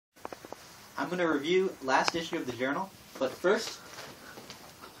going to review last issue of the journal, but first,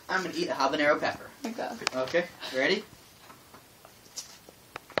 I'm going to eat a habanero pepper. Okay. Okay, ready?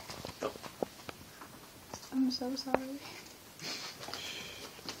 I'm so sorry.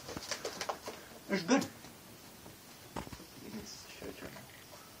 It's good.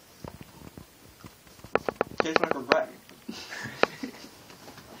 Tastes like regret.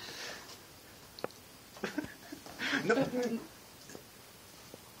 No.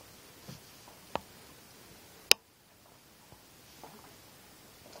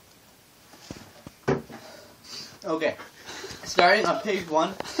 Okay, starting on page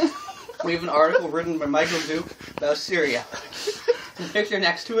 1, we have an article written by Michael Zook about Syria. The picture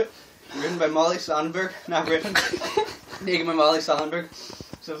next to it, written by Molly Sonnenberg, not written, taken by Molly Sonnenberg.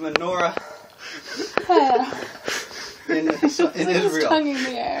 So it's menorah in Israel. Tongue in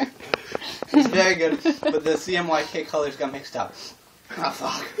the air. It's very good, but the CMYK colors got mixed up. Oh,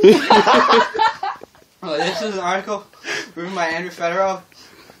 fuck. Well, this is an article written by Andrew Fedorov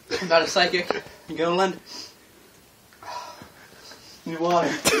about a psychic in Goland. Need water.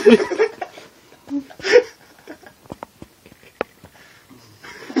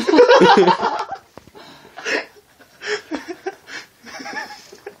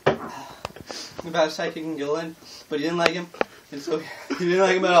 About a psychic in Goland, but he didn't like him, and so he didn't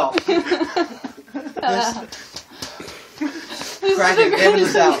like him at all. Crack it, give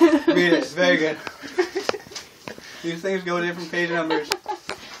this out. Read it, it's very good. These things go to different page numbers.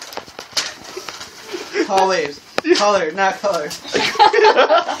 Always. Color, not color. You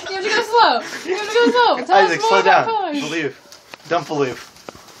have to go slow. You have to go slow. Tell Isaac, us more slow about down. colors. Believe. Don't believe.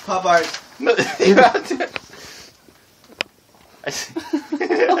 Pop art. No, you have to. I see.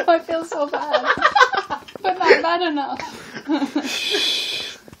 Oh, I feel so bad. But not bad enough.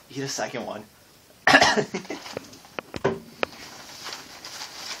 Eat a second one.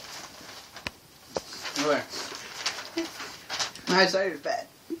 Where? My eyesight is bad.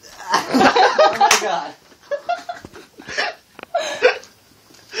 Oh my god.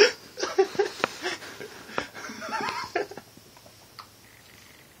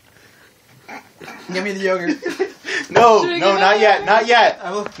 Give me the yogurt. No, not yet. Not yet.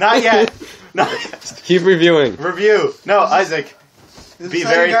 Not yet. Not yet. Keep reviewing. Review. No, Isaac. This Be is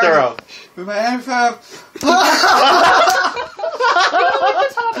very psychic thorough. article. With my hand up.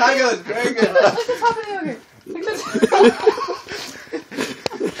 Tacos, very good. Look at the top of the yogurt. Look at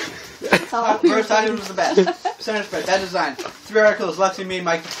the top. First item was the best. Center spread, bad design. 3 articles, Lexi, me,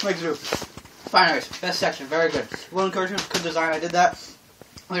 Mike Drew. Fine arts, best section, very good. Will encouragement, good design, I did that.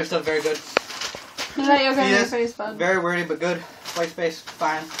 Other stuff, very good. Is that yogurt on your Yes, face, bud? very wordy, but good. White space,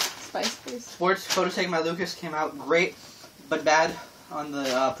 fine. Spice, please. Sports, photos taken by Lucas came out great, but bad on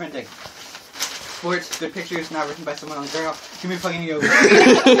the printing. Sports, good pictures, not written by someone on the journal. Give me fucking yogurt.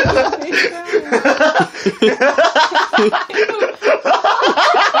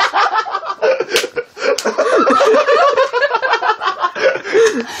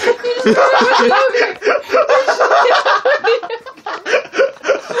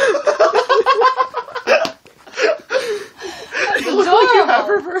 You look like you have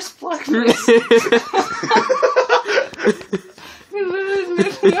reverse blackface. You literally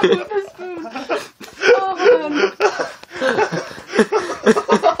made me up with a spoon. Oh,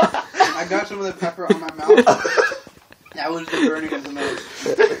 I got some of the pepper on my mouth. That was the burning of the nose.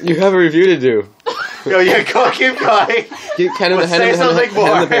 You have a review to do. Yo, yeah, go, keep going. Hand him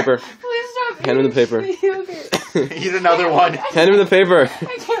the paper. please stop. Hand him the paper. Yogurt. Eat another one. Hand him the paper. I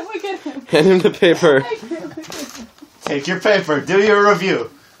can't look at him. Hand him the paper. I can't look at him. Take your paper. Do your review.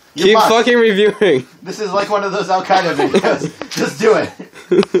 You Keep must. fucking reviewing. This is like one of those Al Qaeda videos. Just do it.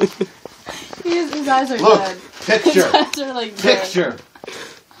 His eyes are Look, dead. picture. His eyes are like dead. Picture.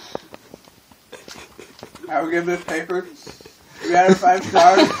 I will give this paper 3 out of 5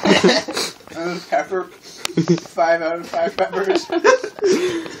 stars. And this pepper, 5 out of 5 peppers.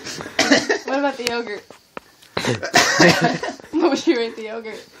 What about the yogurt? What would you rate the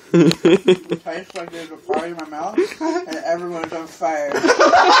yogurt? It tastes like there's a fire in my mouth, and everyone's on fire.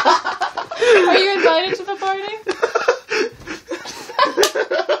 Are you invited to the party?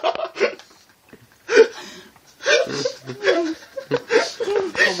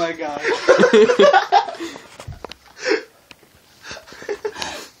 Oh my god.